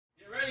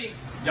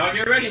Y'all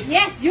get ready?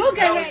 Yes, you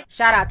get ready.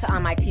 Shout out to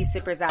all my tea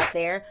sippers out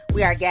there.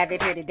 We are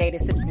gathered here today to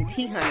sip some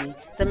tea, honey.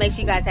 So make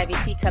sure you guys have your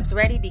teacups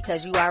ready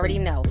because you already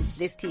know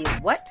this tea is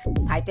what?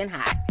 Piping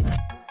hot.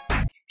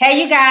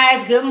 Hey, you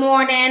guys. Good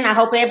morning. I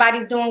hope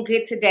everybody's doing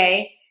good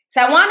today.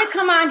 So I want to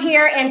come on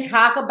here and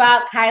talk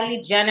about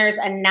Kylie Jenner's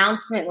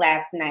announcement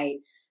last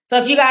night.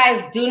 So if you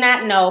guys do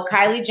not know,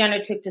 Kylie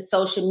Jenner took to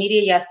social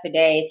media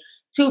yesterday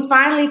to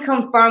finally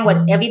confirm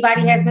what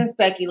everybody has been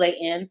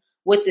speculating,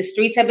 what the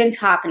streets have been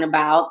talking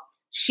about.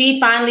 She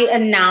finally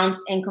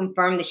announced and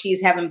confirmed that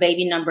she's having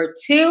baby number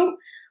 2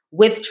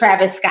 with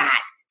Travis Scott.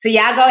 So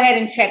y'all go ahead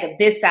and check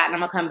this out, and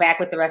I'm going to come back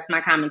with the rest of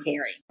my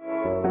commentary.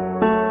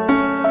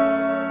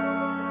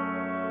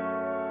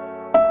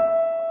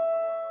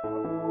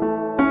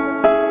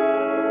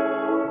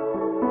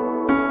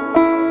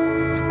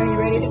 Are you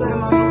ready to go to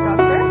Mommy's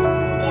doctor?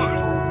 Yeah.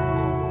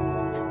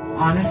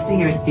 Honestly,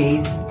 you're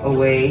days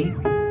away, a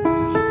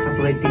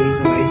couple of days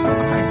away from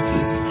a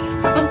heartbeat.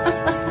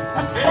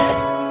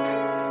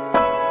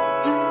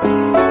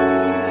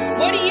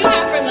 What do you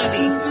have for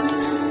Lovey?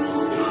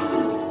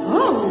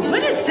 Oh,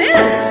 what is this?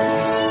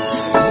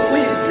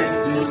 Wait a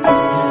second.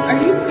 Are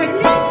you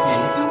pregnant?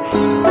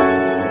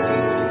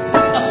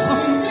 Oh,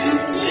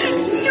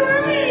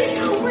 Stormy,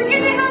 we're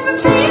gonna have a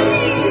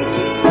baby.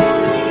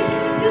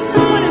 This is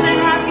one of the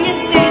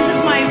happiest days of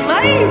my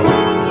life.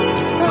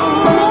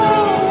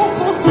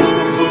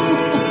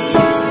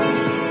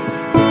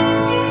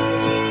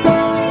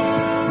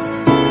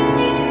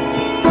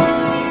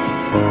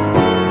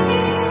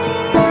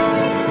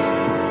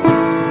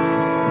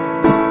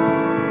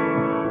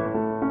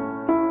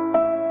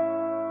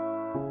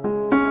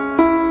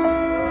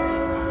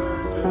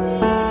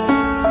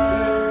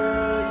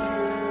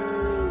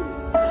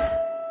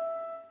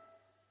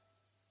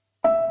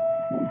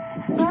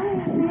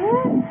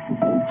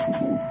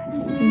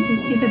 Did you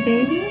see the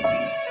baby?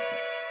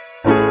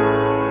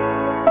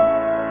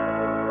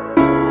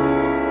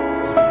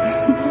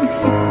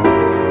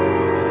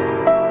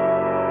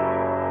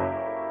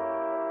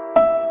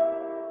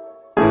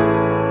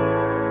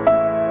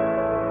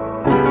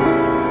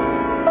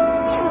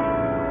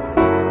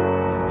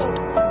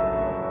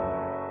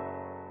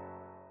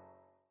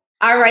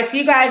 All right, so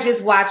you guys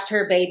just watched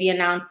her baby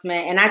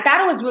announcement, and I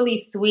thought it was really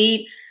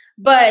sweet.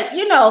 But,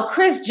 you know,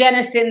 Kris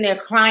Jenner sitting there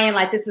crying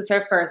like this is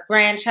her first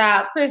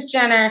grandchild. Kris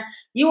Jenner,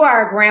 you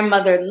are a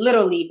grandmother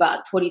literally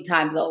about 20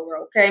 times over,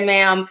 okay,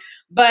 ma'am?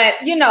 But,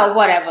 you know,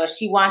 whatever.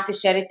 She wanted to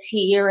shed a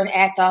tear and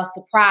act all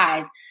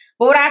surprised.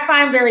 But what I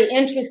find very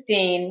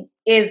interesting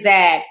is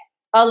that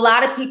a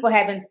lot of people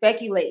have been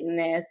speculating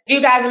this. If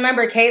you guys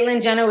remember,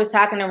 Caitlyn Jenner was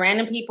talking to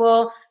random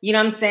people, you know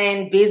what I'm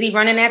saying, busy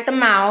running at the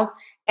mouth,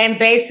 and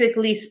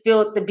basically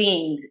spilled the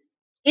beans.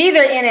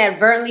 Either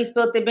inadvertently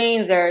spilled the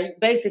beans or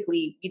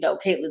basically, you know,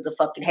 Caitlyn's a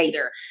fucking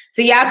hater.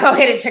 So y'all go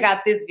ahead and check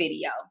out this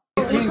video.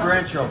 18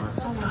 grandchildren.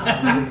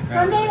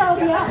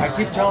 I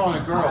keep telling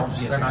the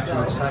girls they're not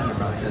too excited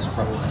about this,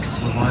 but we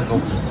want to go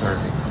for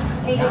 30.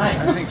 I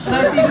think so.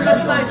 It's a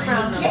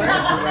round number. I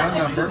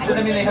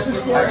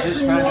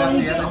just found out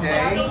the other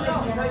day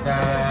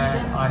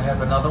that I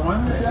have another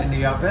one in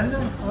the oven.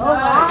 Oh,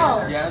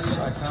 wow. Yes,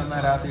 I found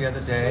that out the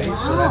other day.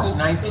 So that's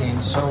 19.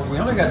 So we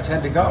only got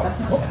 10 to go.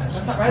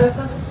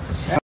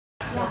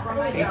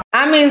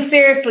 I mean,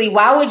 seriously,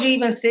 why would you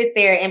even sit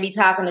there and be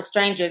talking to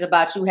strangers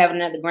about you having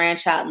another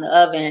grandchild in the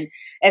oven,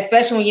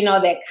 especially when you know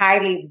that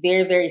Kylie is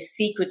very, very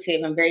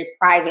secretive and very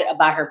private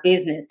about her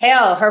business?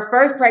 Hell, her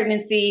first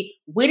pregnancy,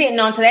 we didn't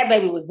know until that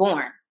baby was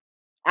born.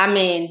 I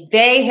mean,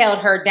 they held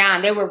her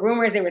down. There were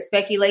rumors, there were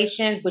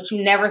speculations, but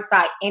you never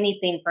saw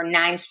anything for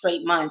 9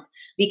 straight months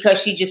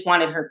because she just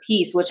wanted her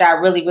peace, which I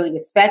really, really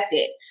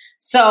respected.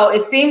 So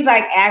it seems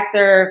like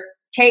after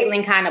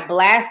Caitlyn kind of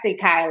blasted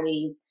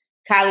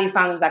Kylie's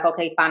finally was like,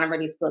 okay, fine, I'm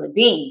ready to spill the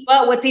beans.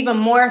 But what's even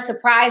more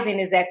surprising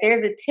is that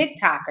there's a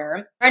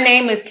TikToker. Her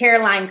name is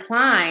Caroline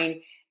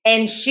Klein,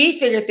 and she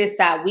figured this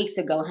out weeks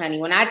ago,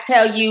 honey. When I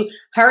tell you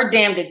her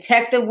damn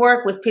detective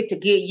work was put to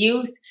good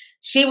use,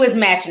 she was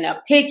matching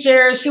up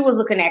pictures. She was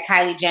looking at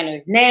Kylie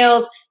Jenner's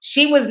nails.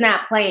 She was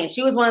not playing.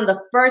 She was one of the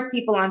first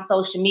people on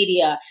social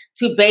media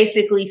to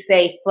basically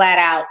say flat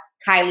out,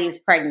 Kylie is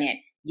pregnant.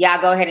 Y'all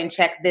go ahead and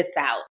check this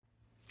out.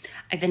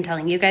 I've been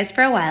telling you guys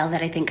for a while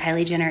that I think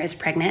Kylie Jenner is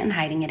pregnant and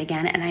hiding it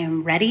again, and I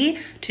am ready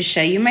to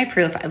show you my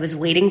proof. I was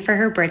waiting for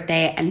her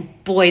birthday, and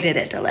boy, did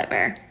it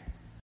deliver.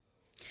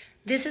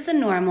 This is a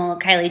normal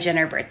Kylie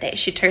Jenner birthday.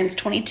 She turns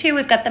 22.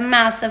 We've got the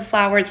massive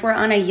flowers. We're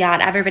on a yacht.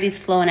 Everybody's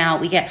flown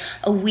out. We get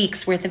a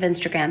week's worth of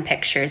Instagram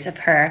pictures of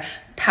her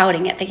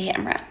pouting at the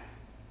camera.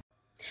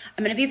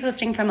 I'm going to be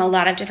posting from a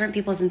lot of different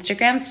people's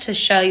Instagrams to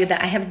show you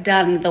that I have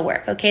done the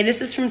work, okay?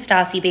 This is from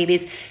Stassi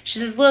Babies. She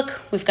says,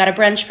 look, we've got a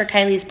brunch for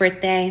Kylie's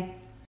birthday.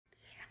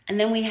 And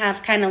then we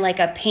have kind of like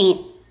a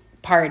paint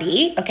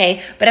party,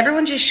 okay? But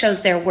everyone just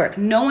shows their work.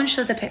 No one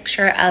shows a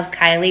picture of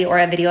Kylie or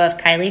a video of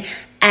Kylie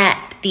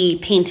at the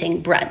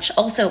painting brunch.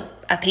 Also,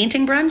 a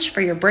painting brunch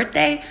for your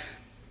birthday?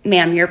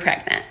 Ma'am, you're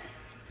pregnant.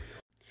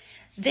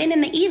 Then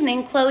in the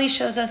evening, Khloe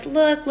shows us,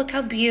 look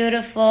how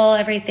beautiful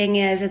everything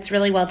is. It's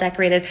really well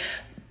decorated.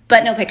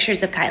 but no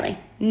pictures of Kylie,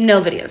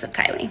 no videos of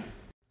Kylie.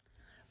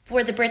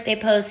 For the birthday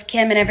post,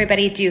 Kim and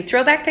everybody do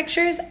throwback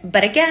pictures,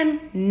 but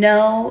again,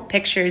 no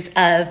pictures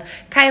of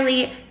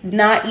Kylie,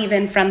 not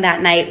even from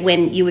that night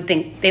when you would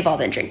think they've all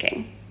been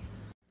drinking.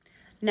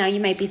 Now you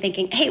might be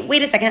thinking, hey,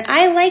 wait a second,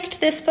 I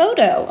liked this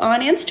photo on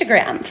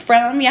Instagram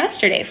from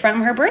yesterday,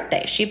 from her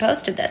birthday. She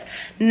posted this.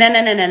 No.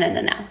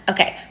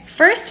 Okay,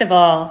 first of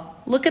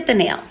all, look at the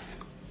nails.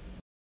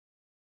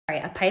 All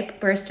right, a pipe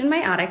burst in my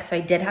attic, so I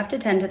did have to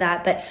tend to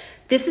that, but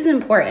this is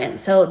important,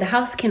 so the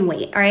house can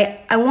wait, all right?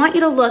 I want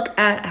you to look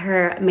at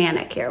her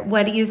manicure.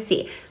 What do you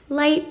see?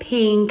 Light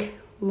pink,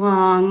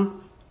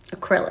 long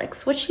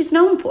acrylics, what she's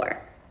known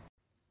for.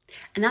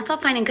 And that's all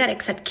fine and good,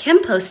 except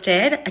Kim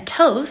posted a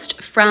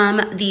toast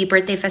from the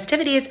birthday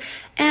festivities,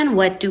 and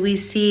what do we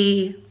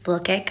see?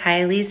 Look at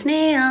Kylie's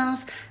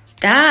nails.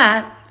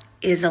 That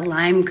is a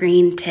lime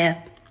green tip.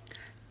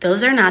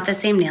 Those are not the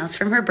same nails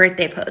from her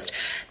birthday post.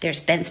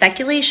 There's been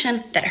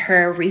speculation that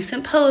her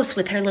recent posts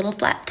with her little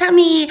flat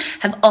tummy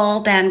have all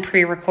been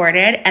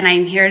pre-recorded, and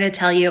I'm here to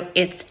tell you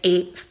it's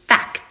a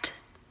fact.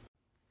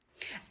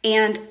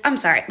 And I'm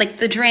sorry, like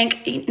the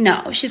drink,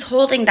 no, she's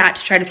holding that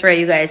to try to throw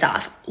you guys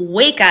off.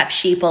 Wake up,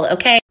 sheeple,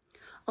 okay?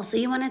 Also,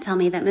 you want to tell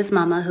me that Miss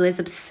Mama, who is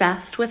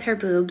obsessed with her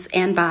boobs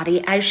and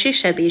body, as she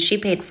should be, she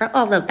paid for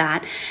all of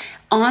that,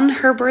 on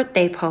her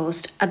birthday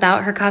post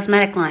about her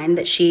cosmetic line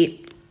that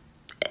she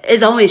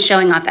is always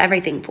showing off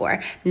everything for.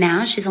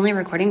 Now she's only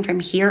recording from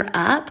here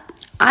up?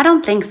 I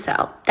don't think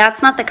so.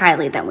 That's not the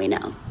Kylie that we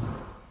know.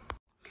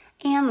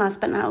 And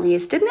last but not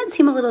least, didn't it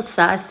seem a little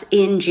sus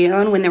in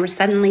June when there was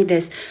suddenly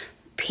this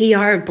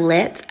PR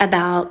blitz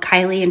about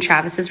Kylie and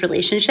Travis's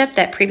relationship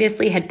that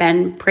previously had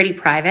been pretty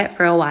private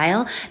for a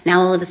while? Now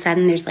all of a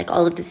sudden there's like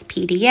all of this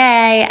PDA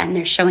and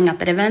they're showing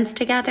up at events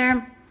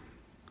together.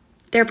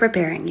 They're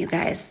preparing, you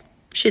guys.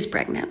 She's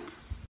pregnant.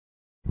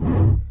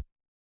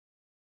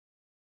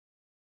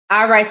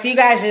 All right, so you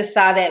guys just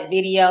saw that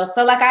video.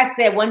 So like I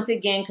said, once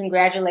again,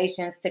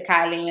 congratulations to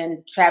Kylie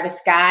and Travis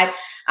Scott.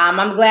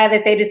 I'm glad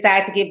that they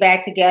decided to get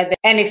back together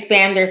and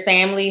expand their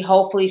family.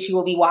 Hopefully she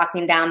will be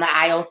walking down the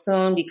aisle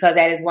soon, because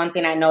that is one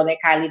thing I know that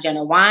Kylie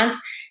Jenner wants,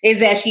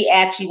 is that she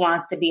actually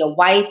wants to be a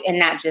wife and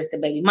not just a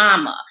baby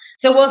mama.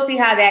 So we'll see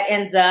how that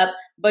ends up.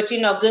 But, you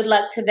know, good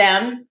luck to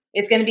them.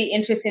 It's going to be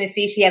interesting to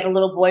see if she has a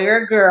little boy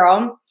or a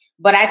girl.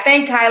 But I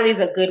think Kylie's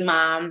a good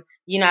mom.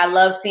 You know, I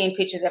love seeing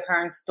pictures of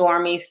her and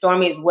Stormi.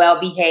 Stormi is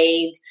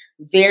well-behaved,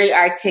 very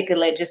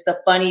articulate, just a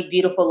funny,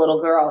 beautiful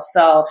little girl.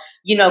 So,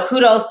 you know,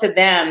 kudos to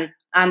them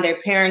on their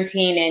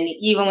parenting. And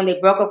even when they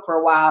broke up for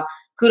a while,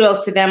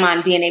 kudos to them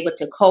on being able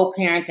to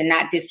co-parent and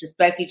not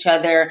disrespect each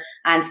other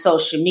on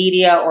social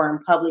media or in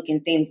public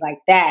and things like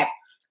that.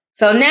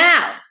 So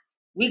now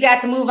we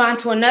got to move on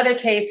to another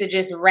case of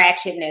just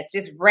ratchetness,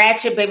 just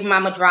ratchet baby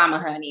mama drama,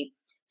 honey.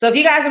 So if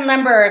you guys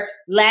remember,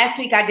 last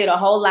week I did a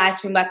whole live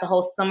stream about the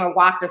whole Summer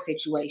Walker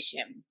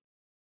situation.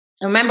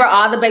 Remember,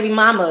 all the baby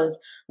mamas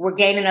were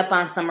gaining up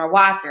on Summer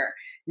Walker.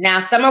 Now,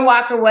 Summer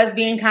Walker was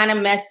being kind of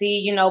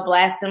messy, you know,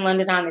 blasting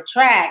London on the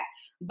track.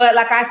 But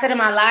like I said in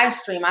my live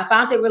stream, I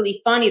found it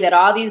really funny that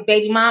all these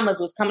baby mamas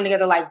was coming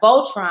together like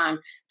Voltron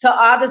to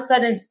all of a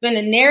sudden spin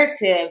a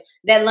narrative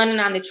that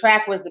London on the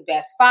track was the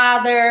best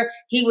father.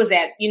 He was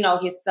at, you know,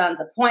 his son's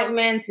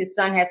appointments. His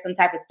son has some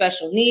type of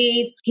special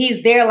needs.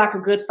 He's there like a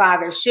good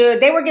father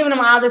should. They were giving him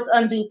all this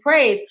undue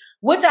praise,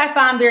 which I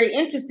found very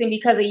interesting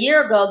because a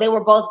year ago, they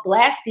were both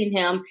blasting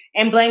him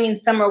and blaming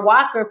Summer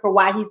Walker for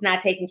why he's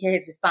not taking care of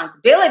his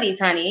responsibilities,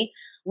 honey.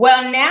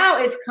 Well,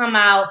 now it's come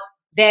out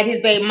that his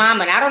baby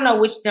mama, and I don't know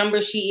which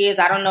number she is.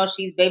 I don't know if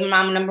she's baby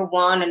mama number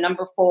 1 or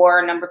number 4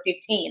 or number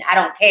 15. I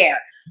don't care.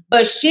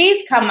 But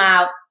she's come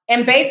out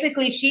and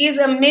basically she is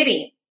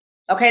admitting,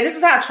 okay, this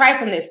is how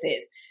trifling this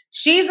is.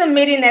 She's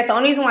admitting that the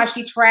only reason why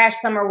she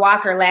trashed Summer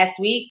Walker last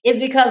week is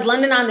because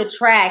London on the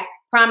track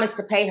promised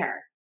to pay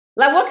her.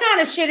 Like, what kind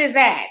of shit is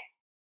that?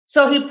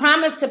 So he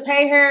promised to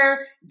pay her,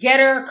 get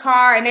her a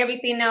car and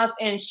everything else,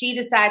 and she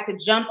decided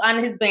to jump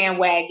on his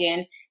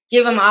bandwagon,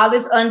 give him all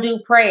this undue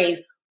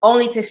praise,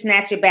 only to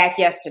snatch it back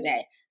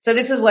yesterday. So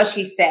this is what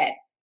she said.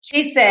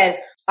 She says,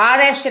 all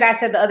that shit I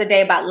said the other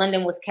day about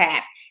London was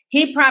cap.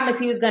 He promised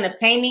he was going to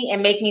pay me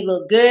and make me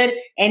look good,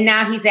 and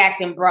now he's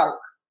acting broke.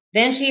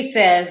 Then she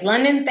says,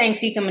 London thinks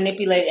he can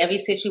manipulate every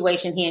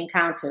situation he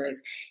encounters.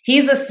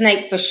 He's a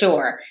snake for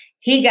sure.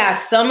 He got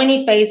so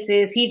many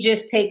faces. He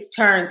just takes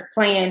turns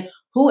playing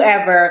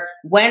whoever,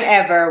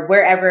 whenever,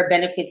 wherever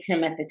benefits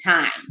him at the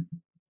time.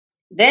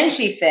 Then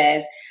she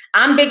says,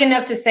 I'm big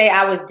enough to say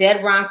I was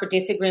dead wrong for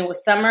disagreeing with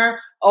Summer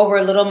over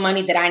a little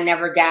money that I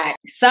never got.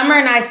 Summer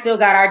and I still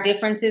got our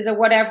differences or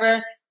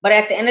whatever, but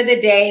at the end of the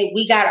day,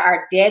 we got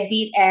our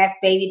deadbeat ass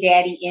baby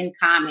daddy in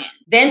common.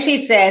 Then she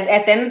says,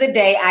 at the end of the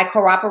day, I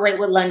cooperate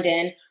with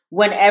London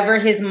whenever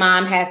his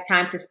mom has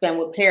time to spend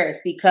with Paris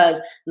because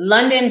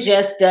London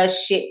just does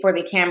shit for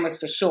the cameras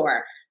for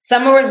sure.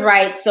 Summer was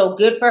right, so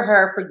good for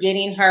her for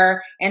getting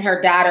her and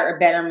her daughter a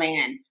better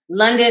man.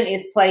 London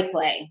is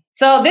play.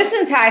 So this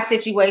entire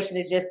situation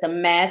is just a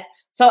mess.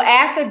 So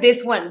after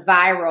this went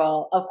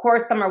viral, of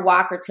course, Summer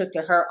Walker took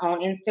to her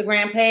own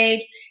Instagram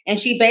page and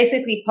she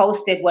basically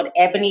posted what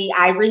Ebony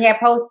Ivory had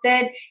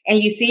posted. And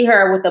you see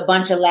her with a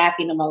bunch of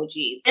laughing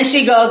emojis. And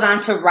she goes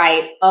on to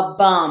write, a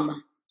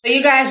bum. So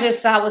you guys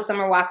just saw what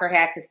Summer Walker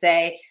had to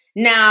say.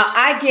 Now,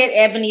 I get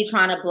Ebony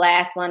trying to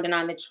blast London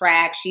on the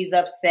track. She's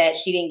upset.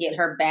 She didn't get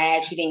her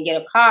bag. She didn't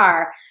get a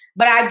car.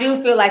 But I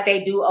do feel like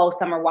they do owe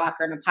Summer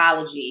Walker an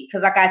apology.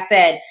 Because like I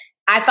said,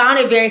 I found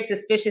it very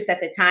suspicious at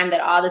the time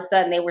that all of a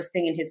sudden they were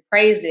singing his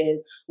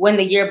praises when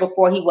the year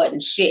before he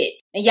wasn't shit.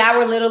 And y'all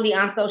were literally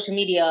on social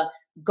media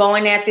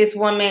going at this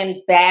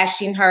woman,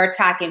 bashing her,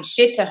 talking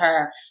shit to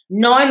her,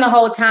 knowing the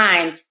whole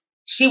time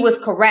she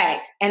was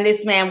correct and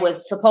this man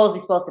was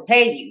supposedly supposed to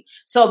pay you.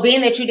 So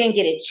being that you didn't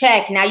get a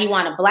check, now you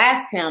want to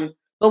blast him.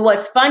 But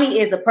what's funny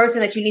is the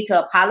person that you need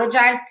to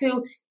apologize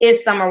to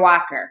is Summer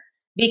Walker.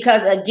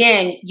 Because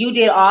again, you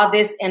did all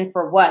this and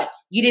for what?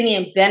 You didn't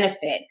even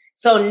benefit.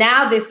 So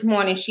now this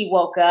morning she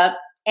woke up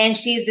and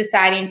she's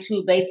deciding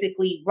to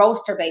basically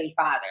roast her baby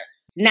father.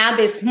 Now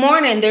this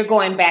morning they're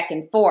going back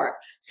and forth.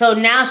 So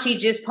now she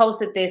just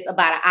posted this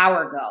about an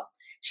hour ago.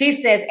 She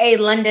says, hey,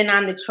 London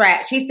on the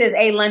track. She says,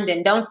 hey,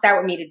 London, don't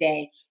start with me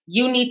today.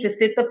 You need to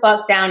sit the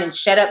fuck down and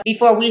shut up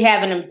before we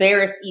have an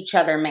embarrass each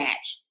other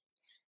match.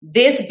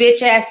 This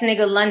bitch ass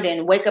nigga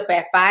London wake up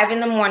at 5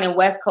 a.m.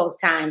 West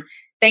Coast time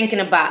thinking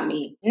about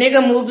me.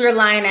 Nigga, move your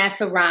lying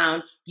ass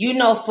around. You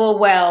know full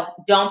well,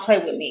 don't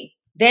play with me.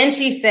 Then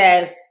she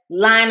says,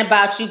 lying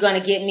about you gonna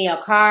get me a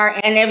car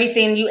and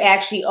everything you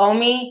actually owe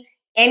me.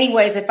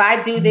 Anyways, if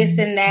I do this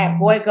and that,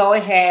 boy, go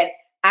ahead.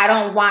 I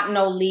don't want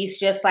no lease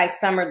just like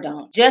Summer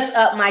don't. Just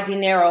up my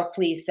dinero,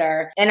 please,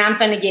 sir. And I'm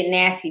finna get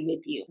nasty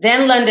with you.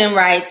 Then London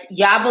writes,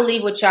 y'all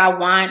believe what y'all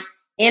want.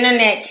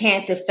 Internet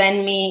can't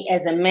defend me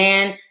as a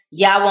man.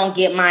 Y'all won't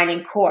get mine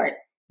in court.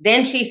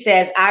 Then she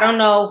says, I don't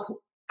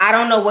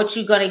know what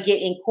you're going to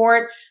get in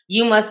court.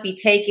 You must be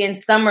taking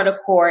Summer to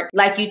court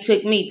like you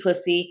took me,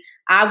 pussy.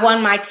 I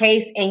won my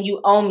case and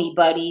you owe me,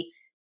 buddy.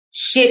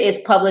 Shit is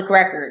public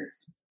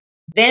records.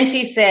 Then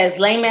she says,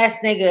 lame ass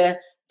nigga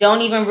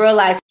don't even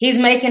realize he's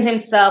making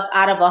himself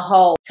out of a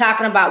hole,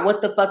 talking about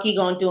what the fuck he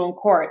gonna do in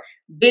court.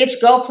 Bitch,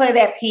 go play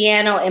that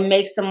piano and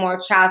make some more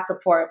child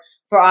support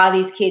for all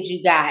these kids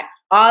you got.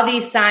 All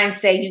these signs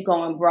say you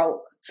going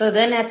broke. So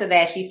then after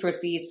that, she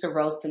proceeds to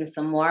roast him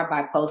some more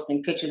by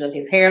posting pictures of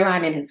his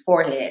hairline and his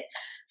forehead.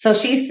 So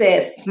she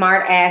says,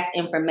 smart ass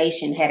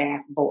information head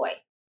ass boy.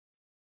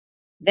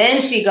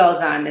 Then she goes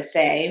on to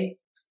say,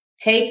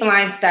 tape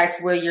line starts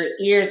where your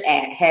ears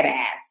at, head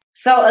ass.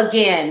 So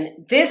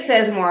again, this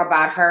says more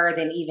about her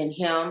than even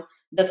him.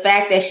 The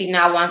fact that she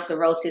now wants to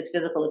roast his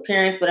physical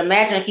appearance. But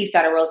imagine if he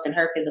started roasting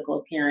her physical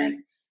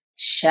appearance.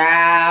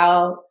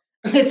 Child.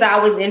 It's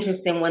always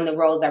interesting when the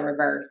roles are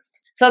reversed.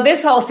 So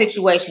this whole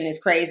situation is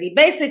crazy.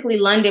 Basically,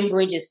 London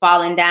Bridge is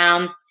falling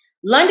down.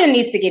 London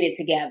needs to get it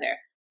together.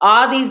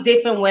 All these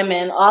different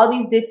women, all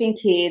these different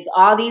kids,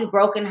 all these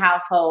broken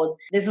households.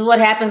 This is what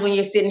happens when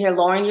you're sitting here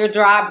lowering your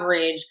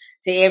drawbridge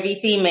to every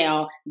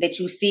female that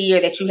you see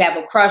or that you have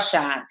a crush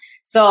on.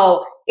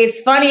 So it's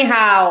funny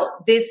how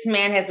this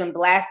man has been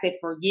blasted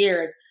for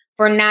years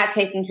for not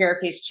taking care of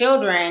his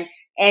children.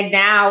 And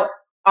now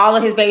all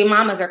of his baby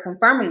mamas are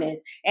confirming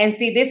this. And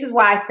see, this is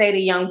why I say to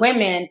young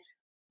women,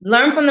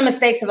 learn from the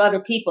mistakes of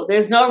other people.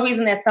 There's no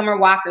reason that Summer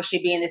Walker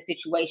should be in this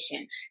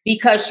situation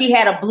because she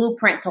had a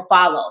blueprint to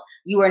follow.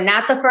 You are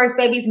not the first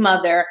baby's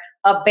mother.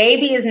 A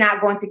baby is not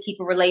going to keep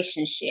a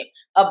relationship.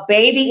 A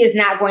baby is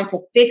not going to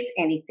fix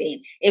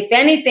anything. If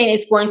anything,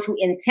 it's going to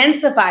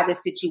intensify the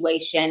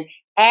situation,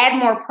 add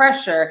more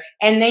pressure,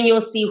 and then you'll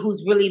see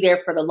who's really there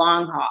for the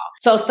long haul.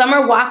 So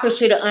Summer Walker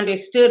should have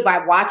understood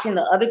by watching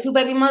the other two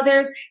baby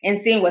mothers and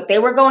seeing what they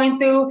were going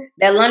through,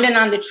 that London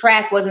on the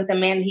track wasn't the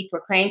man that he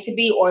proclaimed to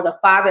be or the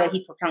father that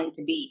he proclaimed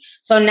to be.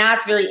 So now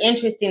it's very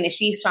interesting that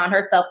she's found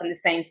herself in the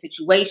same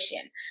situation.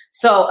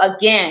 So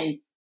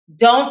again,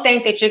 don't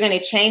think that you're going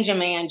to change a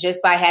man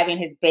just by having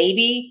his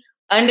baby.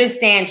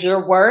 Understand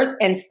your worth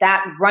and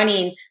stop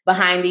running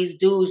behind these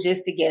dudes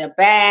just to get a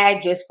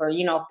bag, just for,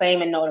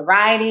 fame and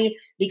notoriety,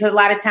 because a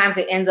lot of times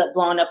it ends up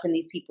blowing up in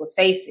these people's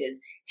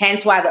faces.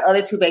 Hence why the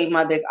other two baby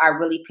mothers are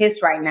really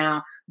pissed right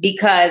now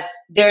because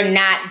they're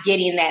not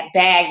getting that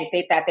bag that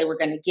they thought they were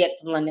going to get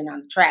from London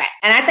on the track.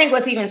 And I think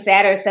what's even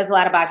sadder, it says a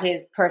lot about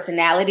his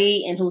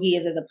personality and who he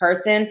is as a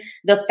person.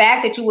 The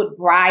fact that you would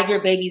bribe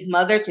your baby's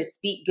mother to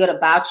speak good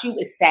about you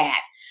is sad.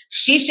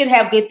 She should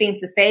have good things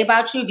to say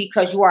about you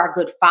because you are a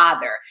good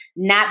father,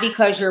 not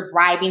because you're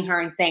bribing her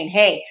and saying,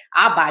 hey,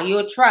 I'll buy you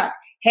a truck.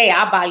 Hey,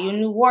 I'll buy you a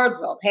new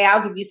wardrobe. Hey,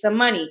 I'll give you some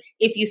money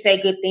if you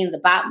say good things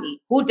about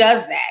me. Who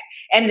does that?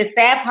 And the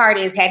sad part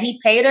is, had he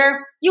paid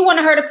her, you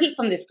wanted her to peep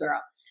from this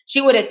girl.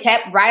 She would have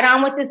kept right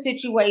on with the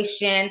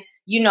situation,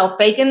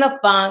 faking the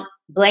funk,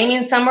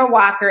 blaming Summer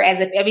Walker as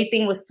if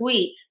everything was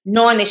sweet,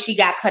 knowing that she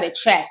got cut a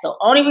check. The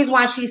only reason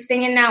why she's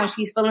singing now and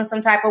she's feeling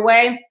some type of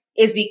way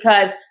is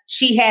because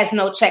she has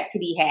no check to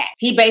be had.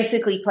 He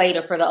basically played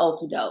her for the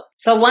okie doke.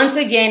 So once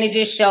again, it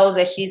just shows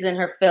that she's in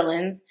her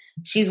feelings.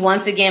 She's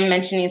once again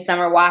mentioning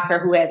Summer Walker,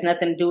 who has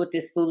nothing to do with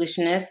this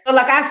foolishness. But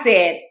like I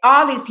said,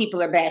 all these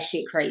people are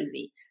batshit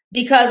crazy.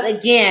 Because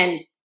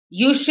again,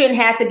 you shouldn't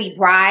have to be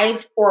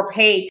bribed or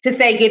paid to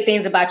say good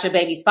things about your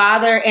baby's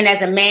father. And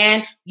as a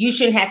man, you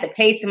shouldn't have to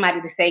pay somebody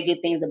to say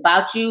good things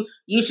about you.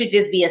 You should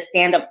just be a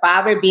stand-up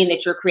father, being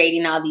that you're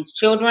creating all these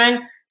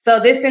children. So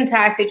this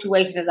entire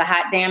situation is a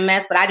hot damn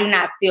mess, but I do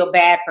not feel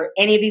bad for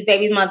any of these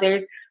baby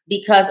mothers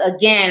because,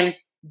 again,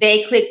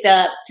 they clicked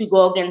up to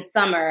go against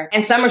Summer,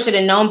 and Summer should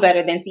have known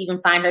better than to even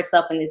find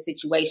herself in this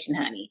situation,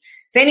 honey.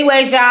 So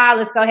anyways, y'all,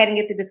 let's go ahead and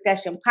get the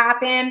discussion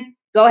popping.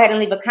 Go ahead and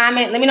leave a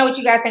comment. Let me know what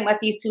you guys think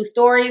about these two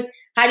stories.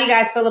 How do you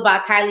guys feel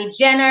about Kylie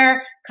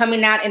Jenner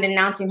coming out and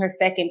announcing her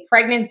second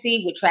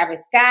pregnancy with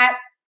Travis Scott?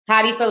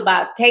 How do you feel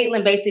about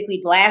Caitlyn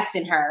basically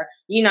blasting her,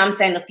 you know what I'm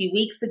saying, a few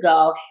weeks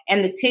ago,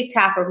 and the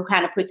TikToker who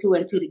kind of put two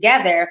and two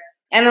together?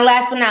 And then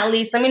last but not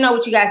least, let me know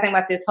what you guys think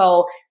about this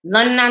whole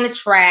London on the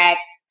Track,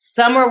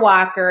 Summer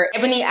Walker,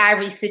 Ebony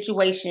Ivory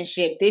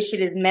situationship. This shit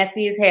is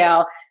messy as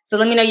hell. So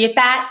let me know your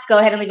thoughts. Go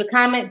ahead and leave a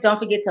comment. Don't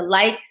forget to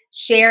like,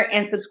 share,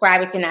 and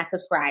subscribe if you're not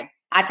subscribed.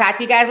 I'll talk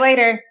to you guys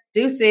later.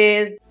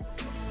 Deuces.